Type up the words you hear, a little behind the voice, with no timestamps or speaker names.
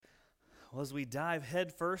Well, as we dive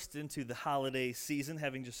headfirst into the holiday season,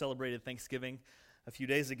 having just celebrated Thanksgiving a few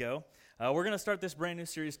days ago, we're going to start this brand new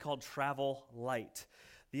series called Travel Light.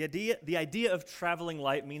 The idea of traveling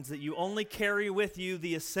light means that you only carry with you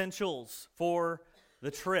the essentials for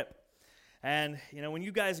the trip. And, when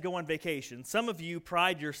you guys go on vacation, some of you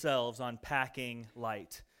pride yourselves on packing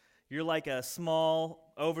light. You're like a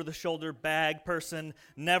small, over-the-shoulder bag person,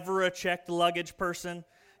 never a checked luggage person.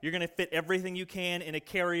 You're going to fit everything you can in a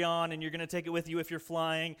carry-on, and you're going to take it with you if you're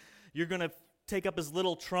flying. You're going to take up as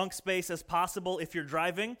little trunk space as possible if you're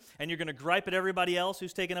driving, and you're going to gripe at everybody else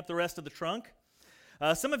who's taking up the rest of the trunk.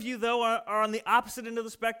 Some of you, though, are on the opposite end of the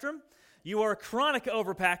spectrum. You are chronic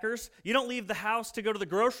overpackers. You don't leave the house to go to the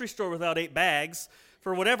grocery store without 8 bags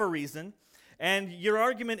for whatever reason. And your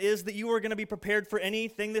argument is that you are going to be prepared for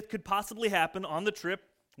anything that could possibly happen on the trip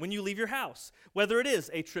when you leave your house, whether it is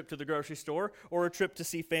a trip to the grocery store or a trip to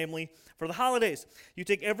see family for the holidays. You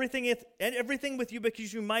take everything with you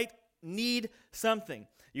because you might need something.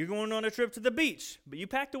 You're going on a trip to the beach, but you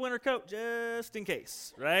packed a winter coat just in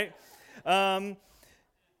case, right?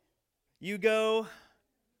 You go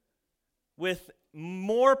with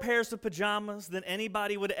more pairs of pajamas than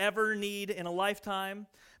anybody would ever need in a lifetime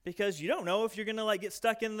because you don't know if you're going to get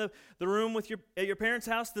stuck in the room at your parents'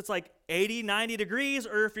 house that's 80, 90 degrees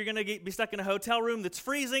or if you're going to be stuck in a hotel room that's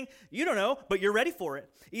freezing. You don't know, but you're ready for it.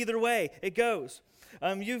 Either way, it goes.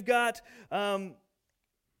 You've got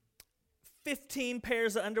 15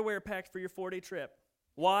 pairs of underwear packed for your 4-day trip.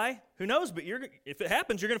 Why? Who knows? But if it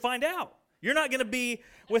happens, you're going to find out. You're not going to be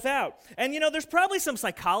without. And, there's probably some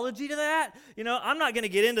psychology to that. I'm not going to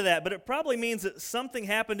get into that, but it probably means that something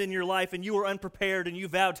happened in your life and you were unprepared and you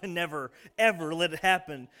vowed to never, ever let it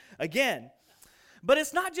happen again. But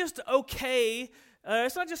it's not just okay.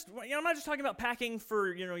 It's not just, I'm not just talking about packing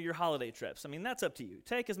for, your holiday trips. I mean, that's up to you.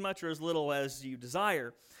 Take as much or as little as you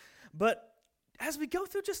desire. But as we go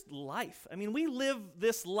through just life, we live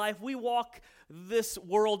this life, we walk this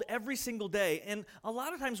world every single day, and a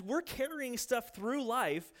lot of times we're carrying stuff through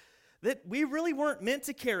life that we really weren't meant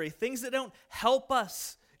to carry, things that don't help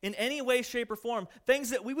us in any way, shape, or form, things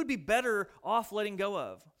that we would be better off letting go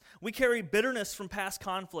of. We carry bitterness from past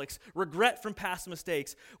conflicts, regret from past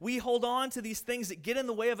mistakes. We hold on to these things that get in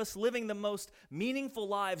the way of us living the most meaningful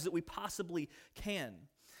lives that we possibly can.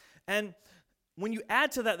 And when you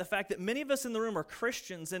add to that the fact that many of us in the room are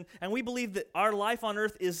Christians and we believe that our life on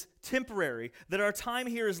earth is temporary, that our time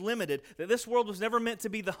here is limited, that this world was never meant to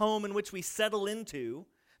be the home in which we settle into,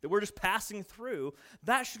 that we're just passing through,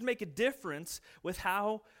 that should make a difference with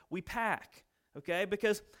how we pack, okay?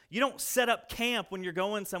 Because you don't set up camp when you're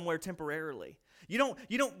going somewhere temporarily. You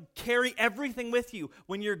don't carry everything with you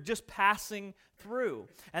when you're just passing through.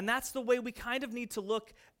 And that's the way we kind of need to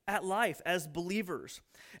look at life as believers.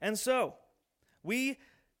 And so, we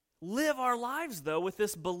live our lives, though, with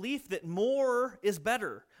this belief that more is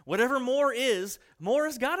better. Whatever more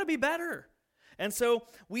has got to be better. And so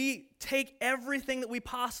we take everything that we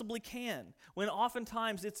possibly can, when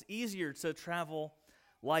oftentimes it's easier to travel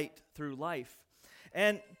light through life.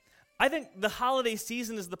 And I think the holiday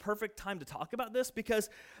season is the perfect time to talk about this because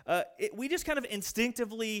we just kind of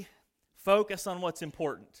instinctively focus on what's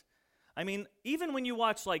important. Even when you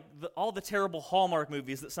watch all the terrible Hallmark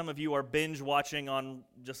movies that some of you are binge watching on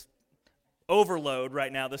just overload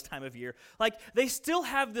right now this time of year, they still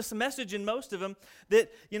have this message in most of them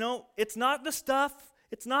that, it's not the stuff,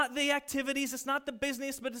 it's not the activities, it's not the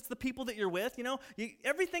business, but it's the people that you're with.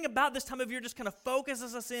 Everything about this time of year just kind of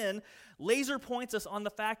focuses us in, laser points us on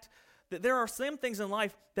the fact that there are some things in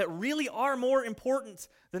life that really are more important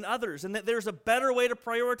than others, and that there's a better way to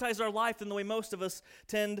prioritize our life than the way most of us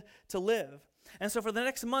tend to live. And so for the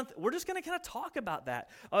next month, we're just going to kind of talk about that,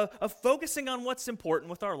 of focusing on what's important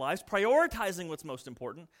with our lives, prioritizing what's most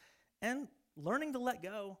important, and learning to let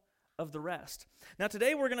go of the rest. Now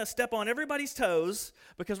today we're going to step on everybody's toes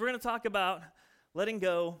because we're going to talk about letting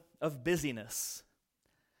go of busyness.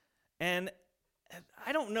 And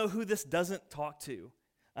I don't know who this doesn't talk to.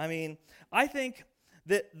 I think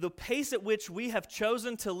that the pace at which we have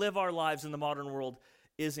chosen to live our lives in the modern world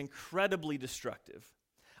is incredibly destructive.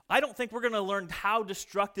 I don't think we're going to learn how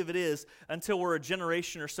destructive it is until we're a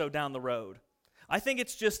generation or so down the road. I think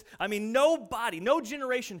it's just, no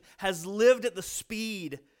generation has lived at the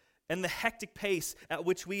speed and the hectic pace at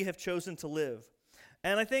which we have chosen to live.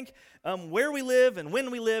 And I think where we live and when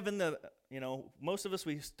we live in the, most of us,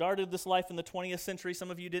 we started this life in the 20th century. Some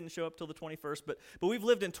of you didn't show up till the 21st, but we've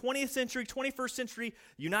lived in 20th century, 21st century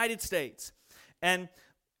United States. And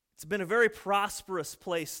it's been a very prosperous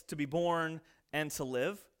place to be born and to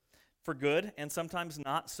live. for good and sometimes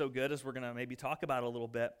not so good, as we're going to maybe talk about a little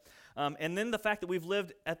bit. And then the fact that we've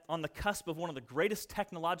lived on the cusp of one of the greatest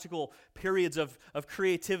technological periods of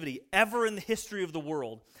creativity ever in the history of the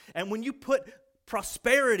world. And when you put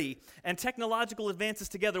prosperity and technological advances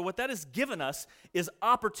together, what that has given us is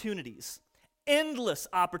opportunities, endless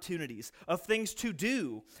opportunities of things to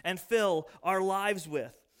do and fill our lives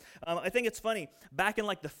with. I think it's funny, back in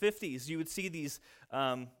like the 50s, you would see these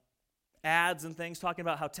ads and things talking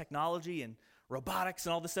about how technology and robotics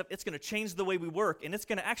and all this stuff, it's going to change the way we work, and it's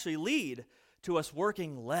going to actually lead to us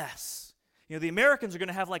working less. You know, the Americans are going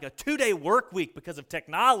to have like a 2-day work week because of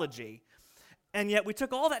technology, and yet we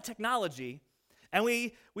took all that technology and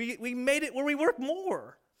we made it where we work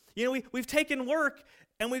more. You know, we've taken work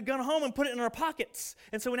and we've gone home and put it in our pockets.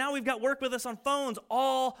 And so now we've got work with us on phones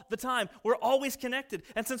all the time. We're always connected.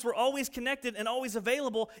 And since we're always connected and always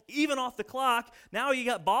available, even off the clock, now you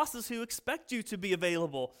got bosses who expect you to be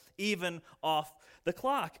available even off the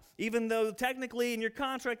clock. Even though technically in your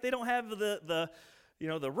contract they don't have the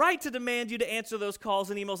right to demand you to answer those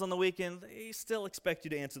calls and emails on the weekend, they still expect you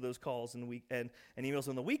to answer those calls and emails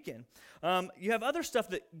on the weekend. You have other stuff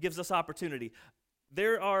that gives us opportunity.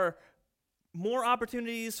 There are more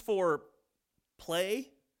opportunities for play,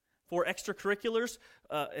 for extracurriculars,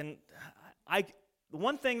 and the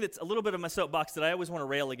one thing that's a little bit of my soapbox that I always want to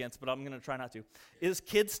rail against, but I'm going to try not to, is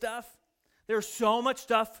kid stuff. There's so much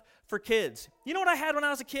stuff for kids. You know what I had when I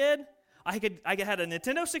was a kid? I had a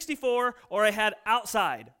Nintendo 64, or I had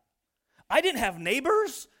outside. I didn't have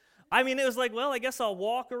neighbors. I mean, it was like, well, I guess I'll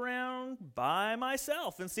walk around by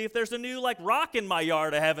myself and see if there's a new, like, rock in my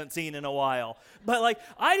yard I haven't seen in a while. But, like,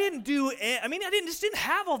 I just didn't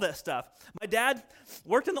have all that stuff. My dad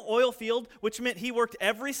worked in the oil field, which meant he worked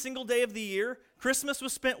every single day of the year. Christmas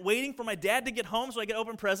was spent waiting for my dad to get home so I could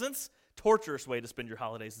open presents. Torturous way to spend your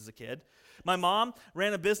holidays as a kid. My mom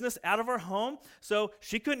ran a business out of our home, so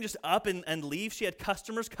she couldn't just up and leave. She had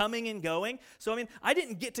customers coming and going. So, I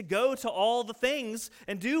didn't get to go to all the things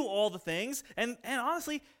and do all the things. And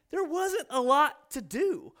honestly, there wasn't a lot to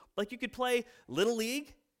do. Like, you could play Little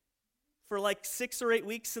League for like 6 or 8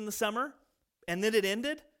 weeks in the summer, and then it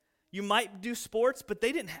ended. You might do sports, but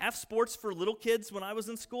they didn't have sports for little kids when I was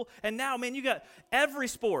in school. And now, man, you got every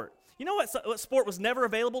sport. You know what sport was never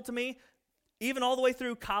available to me, even all the way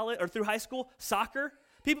through college or through high school? Soccer.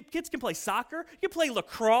 Kids can play soccer. You can play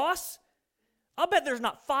lacrosse. I'll bet there's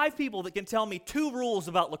not 5 people that can tell me 2 rules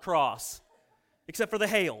about lacrosse, except for the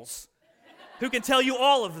Hales, who can tell you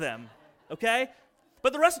all of them, okay?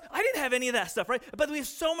 But the rest, I didn't have any of that stuff, right? But we have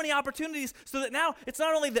so many opportunities so that now it's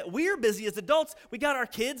not only that we're busy as adults, we got our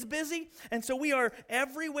kids busy, and so we are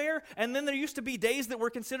everywhere. And then there used to be days that were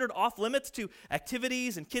considered off limits to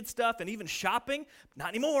activities and kid stuff and even shopping. Not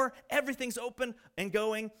anymore. Everything's open and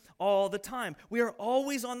going all the time. We are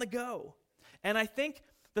always on the go. And I think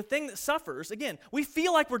the thing that suffers, again, we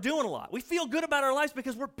feel like we're doing a lot. We feel good about our lives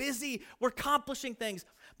because we're busy, we're accomplishing things.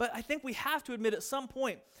 But I think we have to admit at some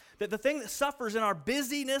point that the thing that suffers in our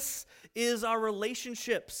busyness is our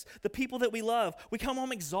relationships, the people that we love. We come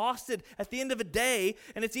home exhausted at the end of a day,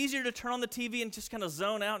 and it's easier to turn on the TV and just kind of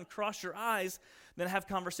zone out and cross your eyes than have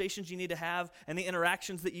conversations you need to have and the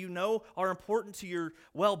interactions that you know are important to your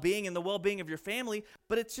well-being and the well-being of your family.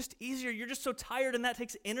 But it's just easier. You're just so tired, and that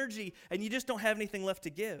takes energy, and you just don't have anything left to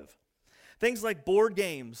give. Things like board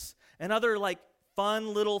games and other like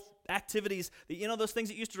fun little activities, those things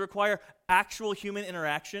that used to require actual human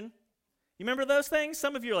interaction. You remember those things?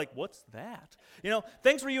 Some of you are like, what's that?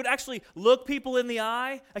 Things where you would actually look people in the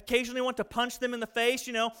eye, occasionally want to punch them in the face,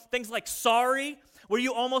 things like Sorry, where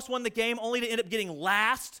you almost won the game only to end up getting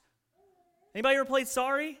last. Anybody ever played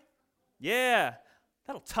Sorry? Yeah,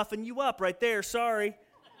 that'll toughen you up right there, Sorry.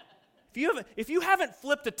 If you haven't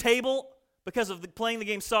flipped a table because of playing the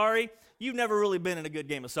game Sorry, you've never really been in a good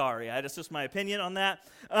game of Sorry. That's just my opinion on that.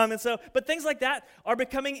 But things like that are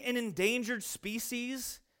becoming an endangered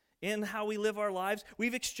species in how we live our lives.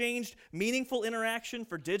 We've exchanged meaningful interaction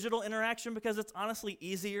for digital interaction because it's honestly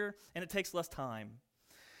easier and it takes less time.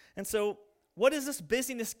 And so, what is this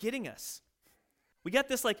busyness getting us? We got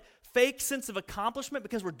this like fake sense of accomplishment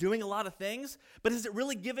because we're doing a lot of things, but is it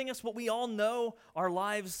really giving us what we all know our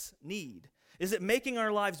lives need? Is it making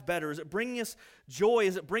our lives better? Is it bringing us joy?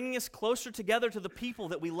 Is it bringing us closer together to the people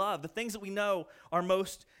that we love, the things that we know are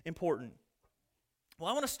most important? Well,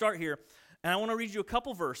 I want to start here, and I want to read you a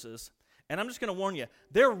couple verses, and I'm just going to warn you,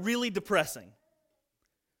 they're really depressing.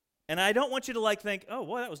 And I don't want you to think, oh,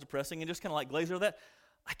 well, that was depressing, and just kind of glaze over that.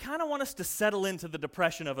 I kind of want us to settle into the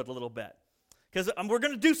depression of it a little bit. Because we're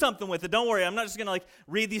going to do something with it. Don't worry. I'm not just going to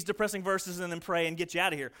read these depressing verses and then pray and get you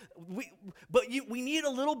out of here. We need a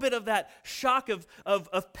little bit of that shock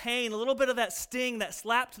of pain, a little bit of that sting, that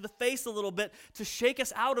slap to the face a little bit to shake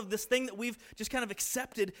us out of this thing that we've just kind of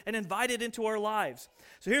accepted and invited into our lives.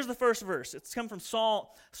 So here's the first verse. It's come from Psalm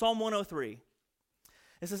 103.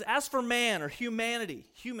 It says, as for man or humanity,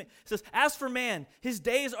 it says, as for man, his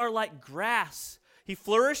days are like grass. He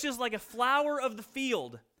flourishes like a flower of the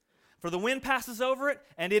field. For the wind passes over it,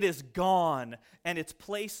 and it is gone, and its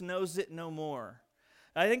place knows it no more.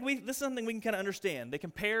 I think this is something we can kind of understand. They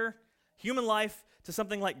compare human life to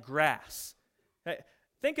something like grass.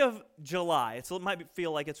 Think of July. It might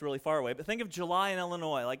feel like it's really far away, but think of July in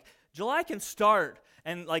Illinois. July can start,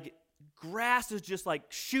 and grass is just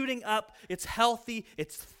shooting up. It's healthy,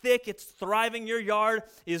 it's thick, it's thriving. Your yard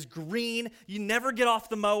is green. You never get off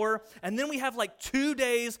the mower. And then we have 2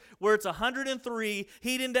 days where it's 103,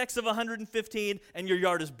 heat index of 115, and your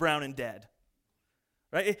yard is brown and dead.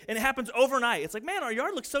 Right? And it happens overnight. It's man, our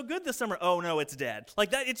yard looks so good this summer. Oh no, it's dead.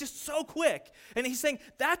 That, it's just so quick. And he's saying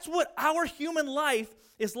that's what our human life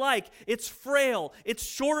is like. It's frail. It's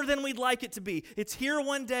shorter than we'd like it to be. It's here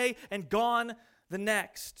one day and gone the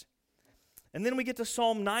next. And then we get to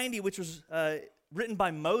Psalm 90, which was written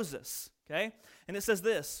by Moses, okay? And it says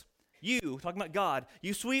this, you, talking about God,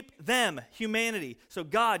 you sweep them, humanity. So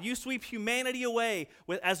God, you sweep humanity away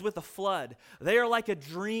as with a flood. They are like a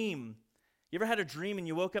dream. You ever had a dream and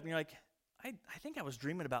you woke up and you're like, I think I was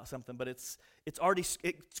dreaming about something, but it's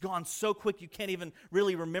gone so quick you can't even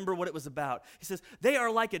really remember what it was about. He says, they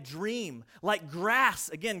are like a dream, like grass,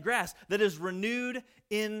 again, grass, that is renewed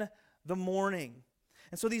in the morning.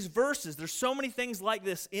 And so these verses, there's so many things like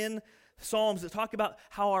this in Psalms that talk about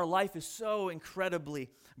how our life is so incredibly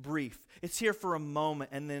brief. It's here for a moment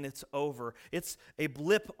and then it's over. It's a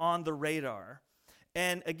blip on the radar.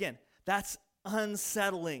 And again, that's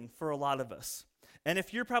unsettling for a lot of us. And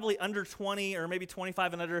if you're probably under 20 or maybe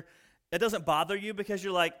 25 and under, it doesn't bother you because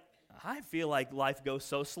you're I feel like life goes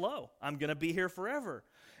so slow. I'm going to be here forever.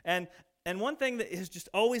 And one thing that has just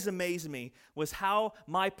always amazed me was how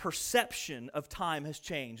my perception of time has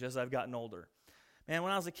changed as I've gotten older. Man,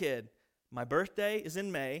 when I was a kid, my birthday is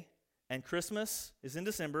in May, and Christmas is in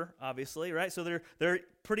December, obviously, right? So they're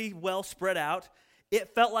pretty well spread out.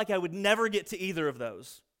 It felt like I would never get to either of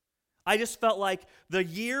those. I just felt like the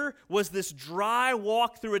year was this dry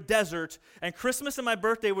walk through a desert, and Christmas and my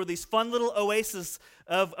birthday were these fun little oases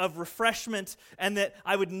of refreshment, and that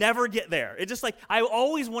I would never get there. It just I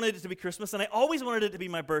always wanted it to be Christmas, and I always wanted it to be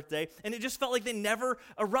my birthday, and it just felt like they never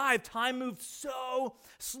arrived. Time moved so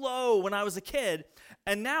slow when I was a kid,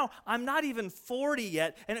 and now I'm not even 40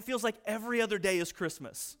 yet, and it feels like every other day is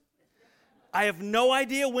Christmas. I have no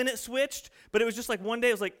idea when it switched, but it was just one day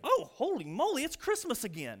it was oh, holy moly, it's Christmas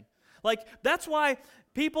again. That's why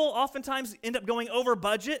people oftentimes end up going over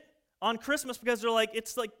budget on Christmas because they're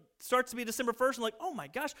it's starts to be December 1st and oh my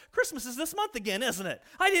gosh, Christmas is this month again, isn't it?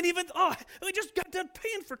 We just got done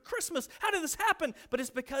paying for Christmas. How did this happen? But it's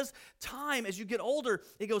because time, as you get older,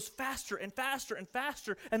 it goes faster and faster and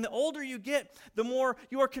faster. And the older you get, the more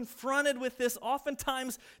you are confronted with this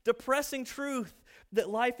oftentimes depressing truth that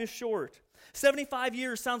life is short. 75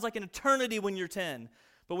 years sounds like an eternity when you're 10.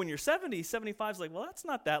 But when you're 70, 75 is well, that's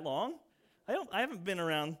not that long. I haven't been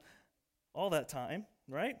around all that time,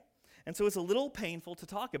 right? And so it's a little painful to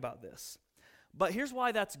talk about this. But here's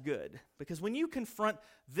why that's good. Because when you confront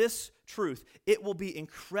this truth, it will be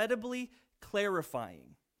incredibly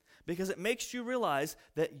clarifying. Because it makes you realize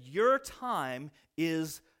that your time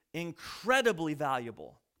is incredibly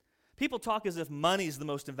valuable. People talk as if money is the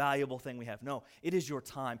most valuable thing we have. No, it is your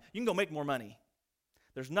time. You can go make more money.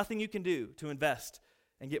 There's nothing you can do to invest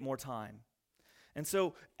and get more time. And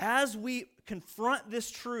so as we confront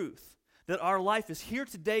this truth that our life is here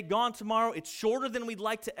today, gone tomorrow, it's shorter than we'd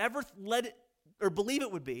like to ever let it or believe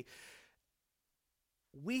it would be,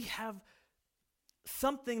 we have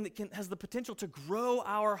something that has the potential to grow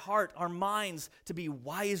our heart, our minds to be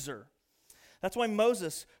wiser. That's why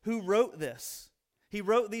Moses, who wrote this, he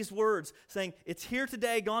wrote these words saying, it's here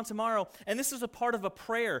today, gone tomorrow. And this is a part of a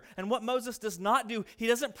prayer. And what Moses does not do, he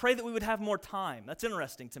doesn't pray that we would have more time. That's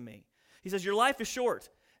interesting to me. He says, your life is short,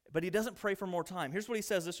 but he doesn't pray for more time. Here's what he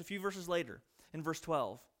says, this a few verses later, in verse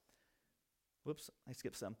 12. Whoops, I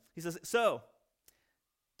skipped some. He says, so,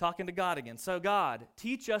 talking to God again, so God,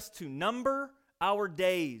 teach us to number our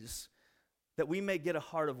days that we may get a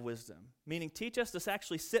heart of wisdom. Meaning, teach us to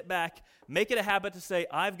actually sit back, make it a habit to say,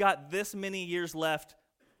 I've got this many years left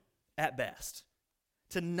at best.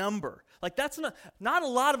 To number. That's not a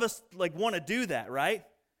lot of us want to do that, right?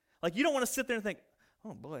 You don't want to sit there and think,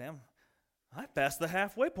 oh boy, I passed the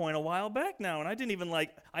halfway point a while back now, and I didn't even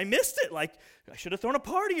I missed it. Like, I should have thrown a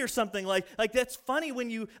party or something. Like that's funny when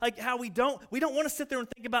you, how we don't want to sit there and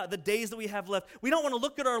think about the days that we have left. We don't want to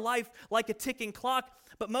look at our life like a ticking clock.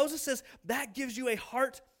 But Moses says that gives you a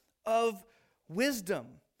heart of wisdom.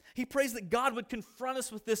 He prays that God would confront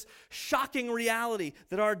us with this shocking reality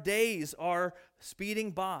that our days are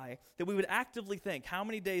speeding by, that we would actively think, how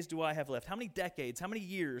many days do I have left? How many decades, how many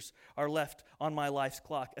years are left on my life's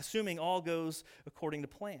clock, assuming all goes according to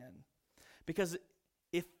plan? Because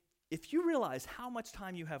if you realize how much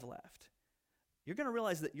time you have left, you're going to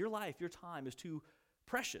realize that your life, your time is too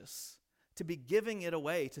precious to be giving it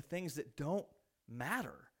away to things that don't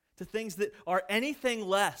matter, to things that are anything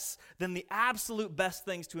less than the absolute best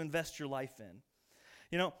things to invest your life in.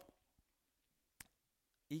 You know,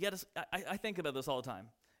 I think about this all the time,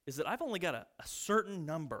 is that I've only got a certain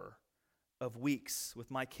number of weeks with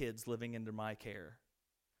my kids living under my care.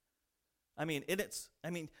 I mean,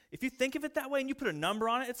 if you think of it that way and you put a number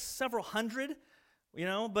on it, it's several hundred,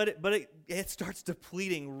 but it starts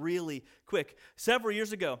depleting really quick. Several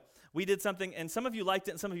years ago, we did something, and some of you liked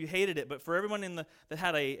it and some of you hated it, but for everyone that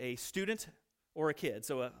had a student or a kid,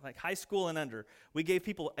 so like high school and under, we gave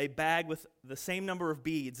people a bag with the same number of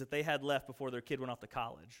beads that they had left before their kid went off to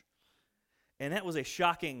college. And that was a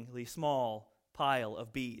shockingly small pile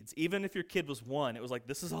of beads. Even if your kid was 1, it was like,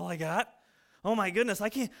 this is all I got? Oh my goodness,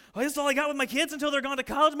 this is all I got with my kids until they're gone to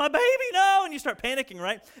college. My baby, no! And you start panicking,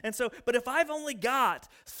 right? And so, but if I've only got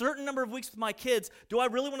a certain number of weeks with my kids, do I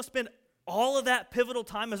really want to spend all of that pivotal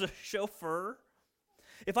time as a chauffeur?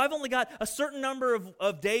 If I've only got a certain number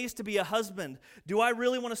of days to be a husband, do I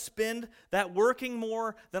really want to spend that working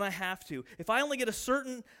more than I have to? If I only get a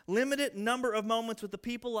certain limited number of moments with the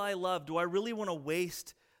people I love, do I really want to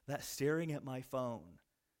waste that staring at my phone?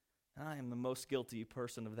 I am the most guilty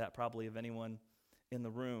person of that, probably of anyone in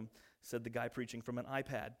the room, said the guy preaching from an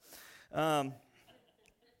iPad. And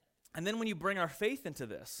then when you bring our faith into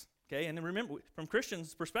this, okay, and then remember, from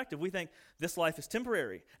Christians' perspective, we think this life is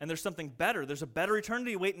temporary, and there's something better. There's a better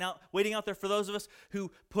eternity waiting out there for those of us who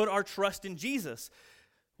put our trust in Jesus.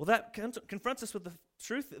 Well, that confronts us with the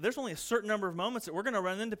truth that there's only a certain number of moments that we're going to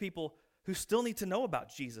run into people who still need to know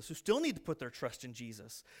about Jesus, who still need to put their trust in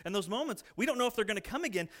Jesus. And those moments, we don't know if they're going to come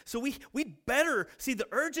again, so we better see the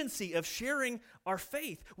urgency of sharing our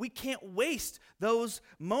faith. We can't waste those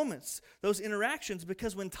moments, those interactions,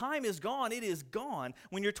 because when time is gone, it is gone.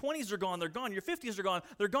 When your 20s are gone, they're gone. Your 50s are gone,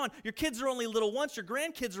 they're gone. Your kids are only little once. Your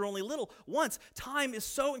grandkids are only little once. Time is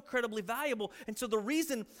so incredibly valuable, and so the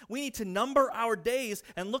reason we need to number our days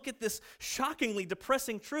and look at this shockingly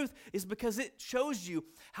depressing truth is because it shows you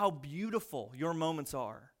how beautiful your moments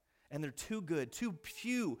are. And they're too good, too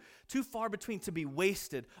few, too far between to be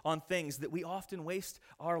wasted on things that we often waste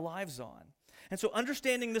our lives on. And so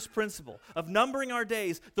understanding this principle of numbering our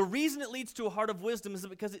days, the reason it leads to a heart of wisdom is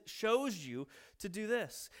because it shows you to do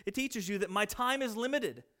this. It teaches you that my time is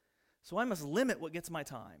limited, so I must limit what gets my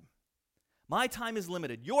time. My time is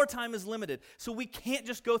limited. Your time is limited. So we can't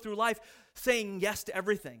just go through life saying yes to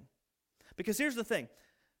everything. Because here's the thing.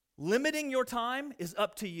 Limiting your time is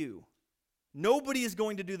up to you. Nobody is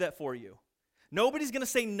going to do that for you. Nobody's going to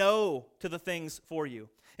say no to the things for you.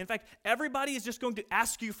 In fact, everybody is just going to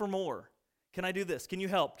ask you for more. Can I do this? Can you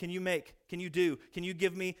help? Can you make? Can you do? Can you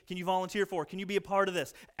give me? Can you volunteer for? Can you be a part of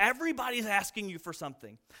this? Everybody's asking you for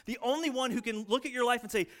something. The only one who can look at your life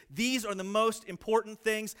and say, these are the most important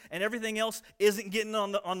things and everything else isn't getting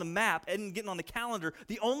on the map, isn't getting on the calendar,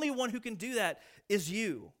 the only one who can do that is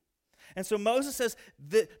you. And so Moses says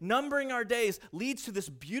that numbering our days leads to this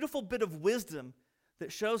beautiful bit of wisdom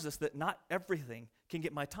that shows us that not everything can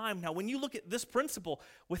get my time. Now, when you look at this principle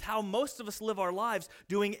with how most of us live our lives,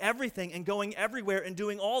 doing everything and going everywhere and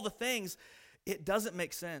doing all the things, it doesn't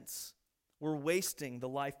make sense. We're wasting the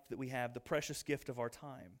life that we have, the precious gift of our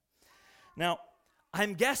time. Now,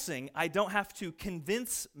 I'm guessing I don't have to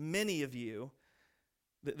convince many of you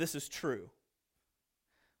that this is true.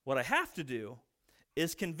 What I have to do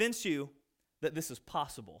is convince you that this is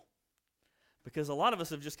possible. Because a lot of us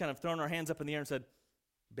have just kind of thrown our hands up in the air and said,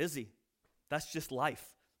 busy. That's just life.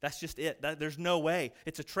 That's just it. There's no way.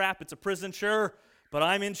 It's a trap. It's a prison, sure. But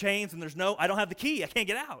I'm in chains and I don't have the key. I can't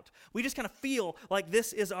get out. We just kind of feel like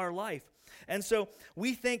this is our life. And so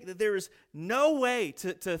we think that there is no way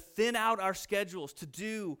to thin out our schedules, to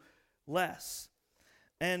do less.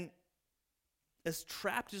 And as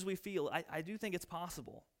trapped as we feel, I do think it's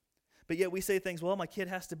possible. But yet we say things, well, my kid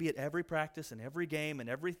has to be at every practice and every game and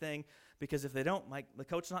everything, because if they don't, the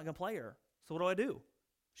coach's not going to play her. So what do?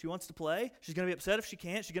 She wants to play. She's going to be upset if she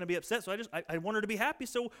can't. She's going to be upset. So I want her to be happy,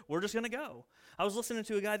 so we're just going to go. I was listening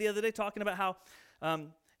to a guy the other day talking about how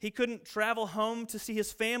He couldn't travel home to see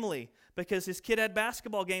his family because his kid had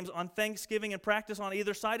basketball games on Thanksgiving and practice on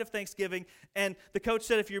either side of Thanksgiving. And the coach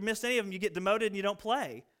said if you miss any of them, you get demoted and you don't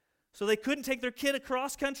play. So they couldn't take their kid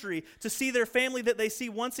across country to see their family that they see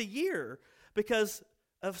once a year because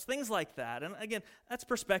of things like that. And again, that's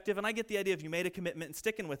perspective, and I get the idea of you made a commitment and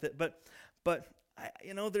sticking with it. But I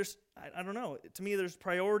don't know. To me, there's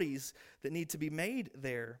priorities that need to be made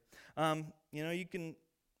there. You can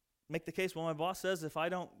make the case, well, my boss says if I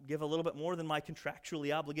don't give a little bit more than my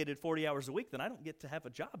contractually obligated 40 hours a week, then I don't get to have a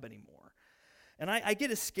job anymore. And I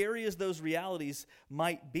get as scary as those realities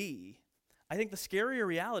might be. I think the scarier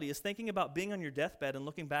reality is thinking about being on your deathbed and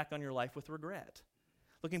looking back on your life with regret.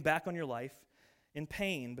 Looking back on your life in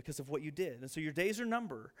pain because of what you did. And so your days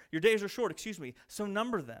are short, so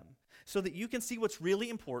number them so that you can see what's really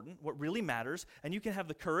important, what really matters, and you can have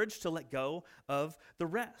the courage to let go of the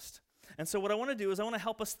rest. And so what I want to do is I want to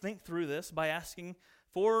help us think through this by asking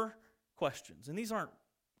 4 questions. And these aren't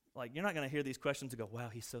you're not going to hear these questions and go, wow,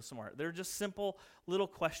 he's so smart. They're just simple little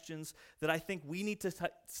questions that I think we need to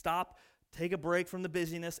stop, take a break from the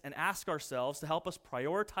busyness, and ask ourselves to help us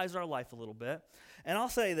prioritize our life a little bit. And I'll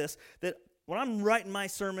say this, that when I'm writing my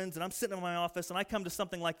sermons and I'm sitting in my office and I come to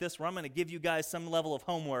something like this where I'm going to give you guys some level of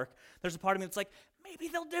homework, there's a part of me that's like, maybe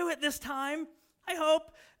they'll do it this time. I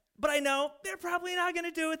hope. But I know they're probably not going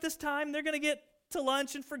to do it this time. They're going to get to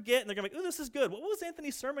lunch and forget, and they're going to be like, oh, this is good. What was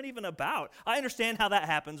Anthony's sermon even about? I understand how that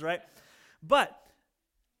happens, right? But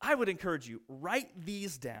I would encourage you, write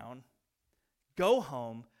these down, go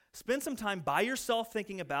home, spend some time by yourself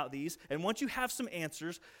thinking about these, and once you have some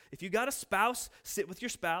answers, if you got a spouse, sit with your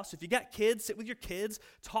spouse. If you got kids, sit with your kids.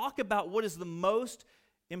 Talk about what is the most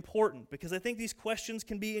important, because I think these questions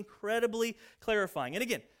can be incredibly clarifying. And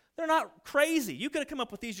again, they're not crazy. You could have come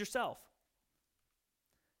up with these yourself.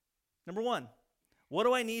 Number 1, what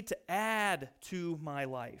do I need to add to my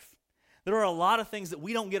life? There are a lot of things that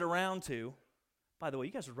we don't get around to. By the way,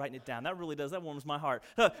 you guys are writing it down. That really does. That warms my heart.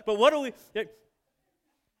 But what do we...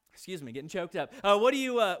 Excuse me, getting choked up. What do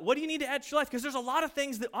you need to add to your life? Because there's a lot of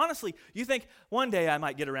things that, honestly, you think, one day I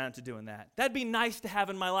might get around to doing that. That'd be nice to have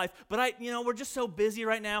in my life. But we're just so busy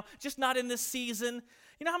right now, just not in this season.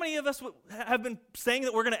 You know how many of us have been saying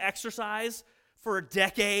that we're going to exercise for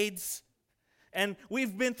decades? And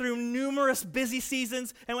we've been through numerous busy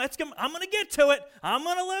seasons, and I'm going to get to it. I'm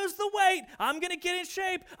going to lose the weight. I'm going to get in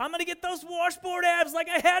shape. I'm going to get those washboard abs like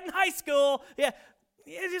I had in high school. Yeah.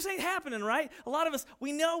 It just ain't happening, right? A lot of us,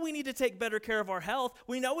 we know we need to take better care of our health.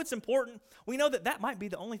 We know it's important. We know that might be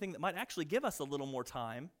the only thing that might actually give us a little more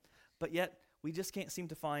time, but yet we just can't seem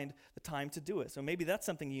to find the time to do it. So maybe that's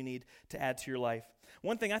something you need to add to your life.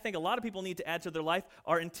 One thing I think a lot of people need to add to their life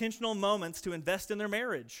are intentional moments to invest in their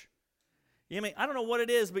marriage. I don't know what it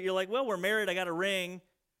is, but you're like, well, we're married, I got a ring,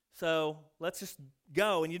 so let's just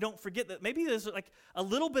go. And you don't forget that maybe there's a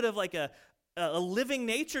little bit of a living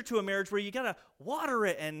nature to a marriage where you got to water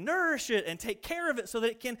it and nourish it and take care of it so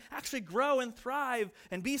that it can actually grow and thrive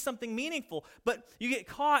and be something meaningful. But you get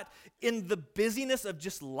caught in the busyness of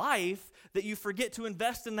just life that you forget to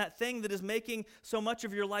invest in that thing that is making so much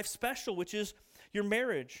of your life special, which is your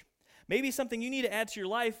marriage. Maybe something you need to add to your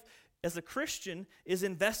life as a Christian is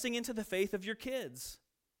investing into the faith of your kids.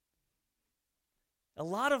 A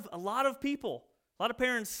lot of people, a lot of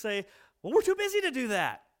parents say, well, we're too busy to do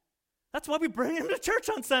that. That's why we bring them to church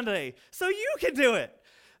on Sunday, so you can do it.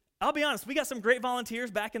 I'll be honest, we got some great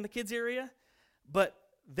volunteers back in the kids area, but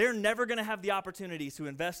they're never going to have the opportunities to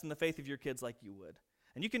invest in the faith of your kids like you would.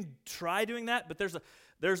 And you can try doing that, but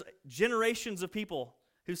there's generations of people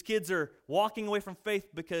whose kids are walking away from faith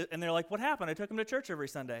and they're like, what happened? I took them to church every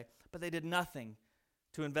Sunday. But they did nothing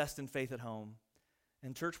to invest in faith at home,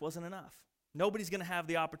 and church wasn't enough. Nobody's going to have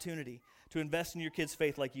the opportunity to invest in your kids'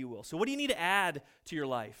 faith like you will. So what do you need to add to your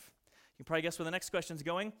life? You can probably guess where the next question is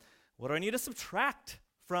going. What do I need to subtract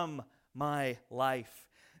from my life?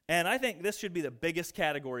 And I think this should be the biggest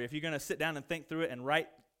category if you're going to sit down and think through it and write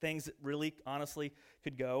things that really, honestly,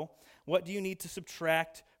 could go. What do you need to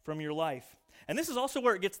subtract from your life? And this is also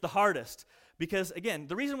where it gets the hardest because, again,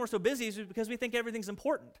 the reason we're so busy is because we think everything's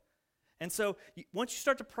important. And so once you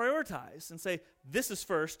start to prioritize and say, this is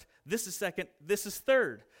first, this is second, this is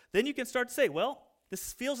third, then you can start to say, well,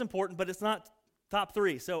 this feels important, but it's not top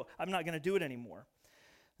 3, so I'm not going to do it anymore.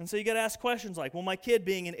 And so you got to ask questions like, well, my kid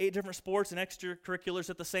being in 8 different sports and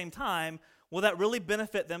extracurriculars at the same time, will that really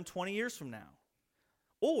benefit them 20 years from now?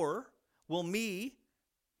 Or will me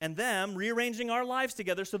and them rearranging our lives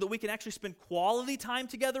together so that we can actually spend quality time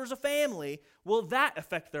together as a family, will that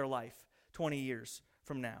affect their life 20 years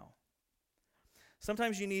from now?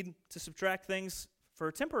 Sometimes you need to subtract things for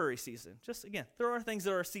a temporary season. Just, again, there are things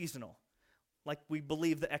that are seasonal. like we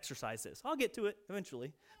believe the exercise is. I'll get to it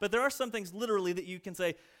eventually. But there are some things literally that you can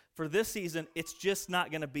say, for this season, it's just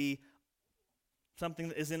not going to be something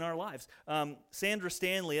that is in our lives. Sandra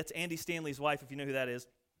Stanley, that's Andy Stanley's wife, if you know who that is.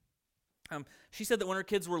 She said that when her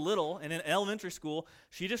kids were little and in elementary school,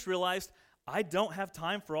 she just realized, I don't have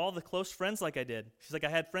time for all the close friends like I did. She's like, I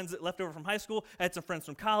had friends that left over from high school. I had some friends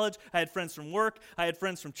from college. I had friends from work. I had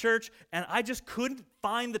friends from church. And I just couldn't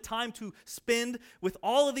find the time to spend with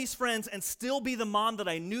all of these friends and still be the mom that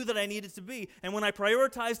I knew that I needed to be. And when I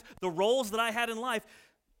prioritized the roles that I had in life,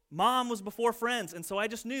 mom was before friends. And so I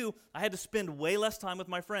just knew I had to spend way less time with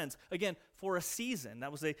my friends. Again, for a season.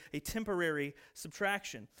 That was a temporary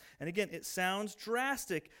subtraction. And again, it sounds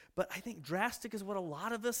drastic, but I think drastic is what a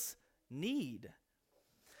lot of us need.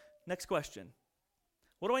 Next question.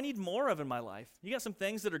 What do I need more of in my life? You got some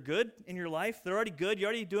things that are good in your life. They're already good. You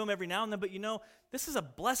already do them every now and then, but you know, this is a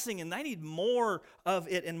blessing and I need more of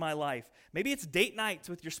it in my life. Maybe it's date nights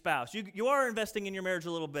with your spouse. You are investing in your marriage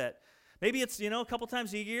a little bit. Maybe it's, a couple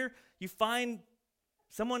times a year, you find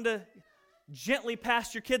someone to gently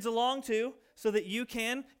pass your kids along to so that you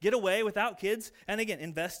can get away without kids and, again,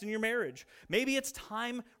 invest in your marriage. Maybe it's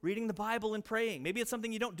time reading the Bible and praying. Maybe it's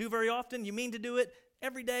something you don't do very often. You mean to do it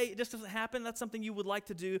every day. It just doesn't happen. That's something you would like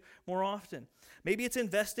to do more often. Maybe it's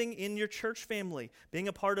investing in your church family, being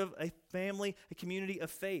a part of a family, a community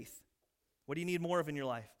of faith. What do you need more of in your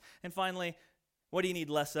life? And finally, what do you need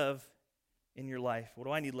less of in your life? What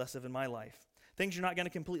do I need less of in my life? Things you're not going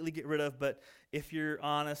to completely get rid of, but if you're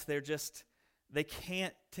honest, they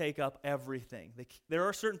can't take up everything. There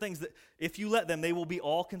are certain things that if you let them, they will be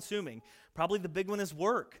all-consuming. Probably the big one is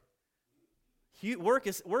work. Work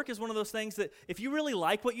is one of those things that if you really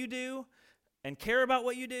like what you do and care about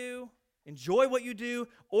what you do, enjoy what you do,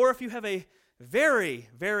 or if you have a very,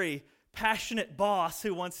 very passionate boss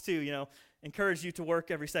who wants to, encourage you to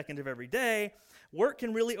work every second of every day, work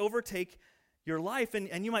can really overtake your life,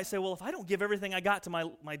 and you might say, well, if I don't give everything I got to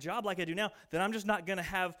my job like I do now, then I'm just not going to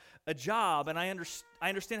have a job, and I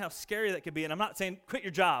understand how scary that could be, and I'm not saying quit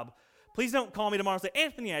your job. Please don't call me tomorrow and say,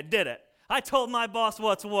 Anthony, I did it. I told my boss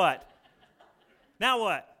what's what. Now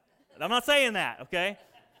what? I'm not saying that, okay?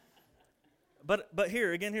 But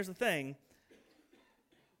here's the thing.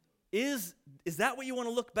 Is that what you want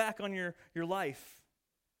to look back on your life?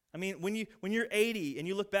 I mean, when you're 80 and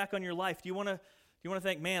you look back on your life, do you want to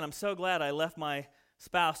think, man, I'm so glad I left my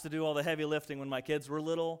spouse to do all the heavy lifting when my kids were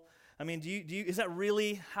little? I mean, is that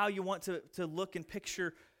really how you want to look and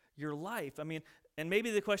picture your life? I mean, and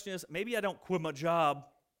maybe the question is, maybe I don't quit my job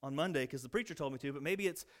on Monday because the preacher told me to, but maybe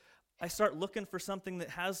it's I start looking for something that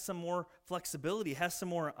has some more flexibility, has some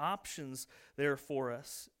more options there for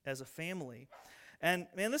us as a family. And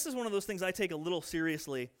man, this is one of those things I take a little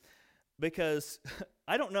seriously because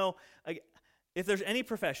I don't know if there's any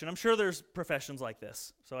profession. I'm sure there's professions like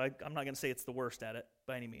this, so I'm not going to say it's the worst at it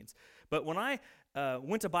by any means. But when I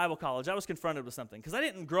went to Bible college, I was confronted with something because I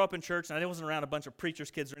didn't grow up in church and I wasn't around a bunch of preachers'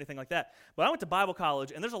 kids or anything like that. But I went to Bible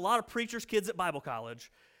college, and there's a lot of preachers' kids at Bible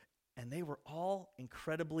college, and they were all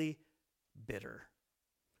incredibly bitter.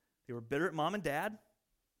 They were bitter at mom and dad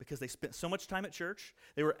because they spent so much time at church.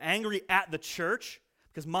 They were angry at the church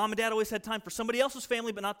because mom and dad always had time for somebody else's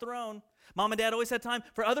family but not their own. Mom and dad always had time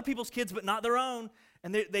for other people's kids but not their own.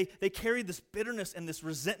 And they carried this bitterness and this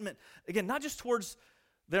resentment, again, not just towards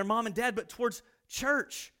their mom and dad, but towards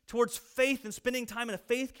church, towards faith and spending time in a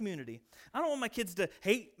faith community. I don't want my kids to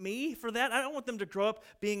hate me for that. I don't want them to grow up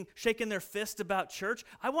shaking their fist about church.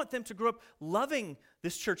 I want them to grow up loving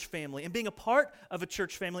this church family and being a part of a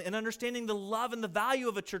church family and understanding the love and the value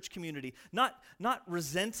of a church community, not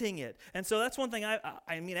resenting it. And so that's one thing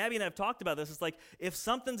I mean, Abby and I have talked about this. It's like, if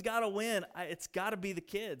something's got to win, it's got to be the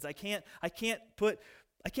kids. I can't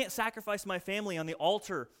sacrifice my family on the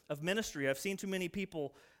altar of ministry. I've seen too many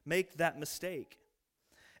people make that mistake.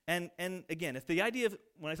 And again, if the idea of,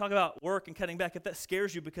 when I talk about work and cutting back, if that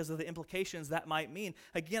scares you because of the implications that might mean,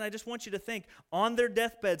 again, I just want you to think, on their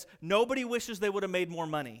deathbeds, nobody wishes they would have made more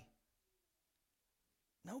money.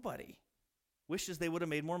 Nobody wishes they would have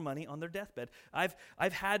made more money on their deathbed. I've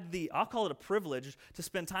had I'll call it a privilege, to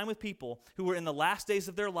spend time with people who were in the last days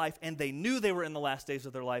of their life, and they knew they were in the last days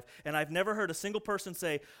of their life, and I've never heard a single person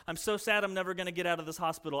say, I'm so sad I'm never going to get out of this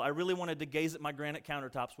hospital. I really wanted to gaze at my granite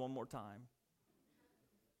countertops one more time.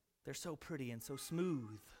 They're so pretty and so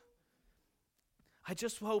smooth. I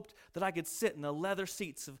just hoped that I could sit in the leather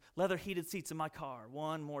heated seats in my car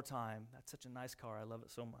one more time. That's such a nice car. I love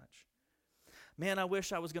it so much. Man, I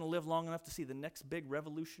wish I was going to live long enough to see the next big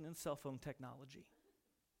revolution in cell phone technology.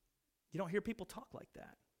 You don't hear people talk like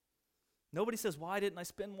that. Nobody says, why didn't I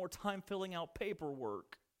spend more time filling out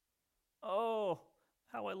paperwork? Oh,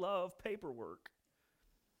 How I love paperwork.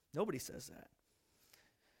 Nobody says that.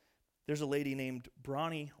 There's a lady named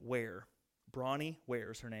Bronnie Ware. Bronnie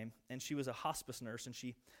Ware is her name, and she was a hospice nurse, and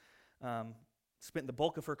she spent the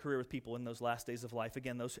bulk of her career with people in those last days of life.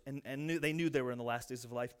 Again, they knew they were in the last days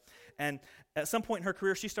of life. And at some point in her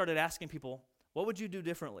career, she started asking people, what would you do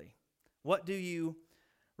differently? What do you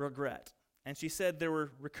regret? And she said there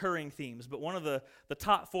were recurring themes, but one of the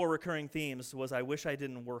top 4 recurring themes was, I wish I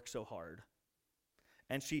didn't work so hard.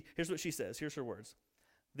 And here's what she says. Here's her words.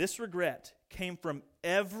 This regret came from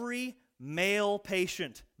every male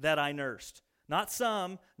patient that I nursed. Not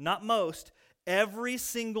some, not most. Every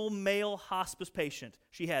single male hospice patient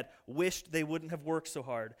she had wished they wouldn't have worked so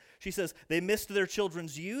hard. She says they missed their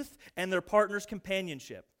children's youth and their partner's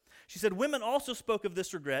companionship. She said women also spoke of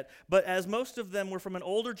this regret, but as most of them were from an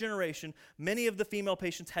older generation, many of the female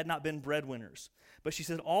patients had not been breadwinners. But she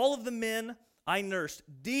said all of the men I nursed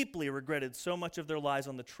deeply regretted so much of their lives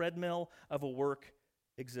on the treadmill of a work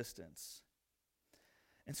existence.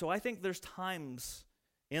 And so I think there's times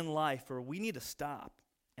in life where we need to stop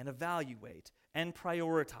and evaluate and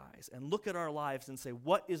prioritize and look at our lives and say,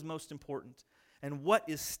 what is most important and what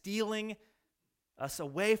is stealing us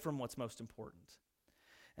away from what's most important?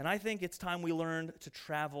 And I think it's time we learned to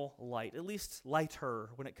travel light, at least lighter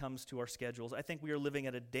when it comes to our schedules. I think we are living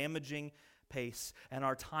at a damaging pace, and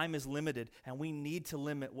our time is limited, and we need to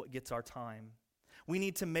limit what gets our time. We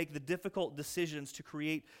need to make the difficult decisions to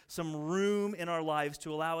create some room in our lives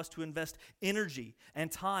to allow us to invest energy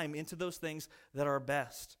and time into those things that are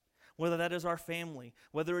best. Whether that is our family,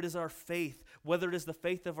 whether it is our faith, whether it is the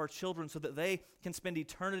faith of our children so that they can spend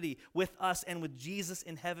eternity with us and with Jesus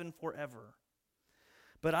in heaven forever.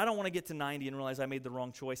 But I don't want to get to 90 and realize I made the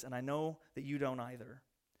wrong choice, and I know that you don't either.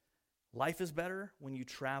 Life is better when you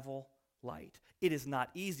travel light. It is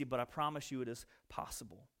not easy, but I promise you it is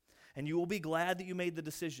possible. And you will be glad that you made the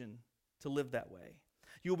decision to live that way.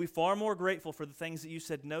 You will be far more grateful for the things that you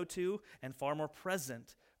said no to and far more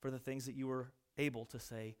present for the things that you were able to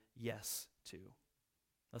say yes to.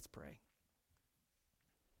 Let's pray.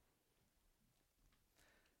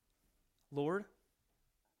 Lord,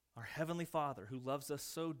 our Heavenly Father, who loves us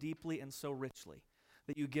so deeply and so richly,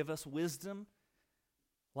 that you give us wisdom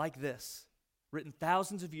like this, written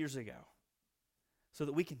thousands of years ago, so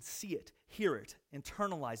that we can see it, hear it,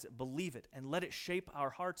 internalize it, believe it, and let it shape our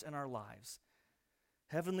hearts and our lives.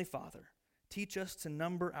 Heavenly Father, teach us to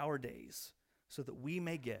number our days so that we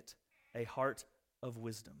may get a heart of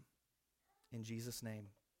wisdom. In Jesus' name,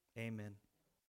 amen.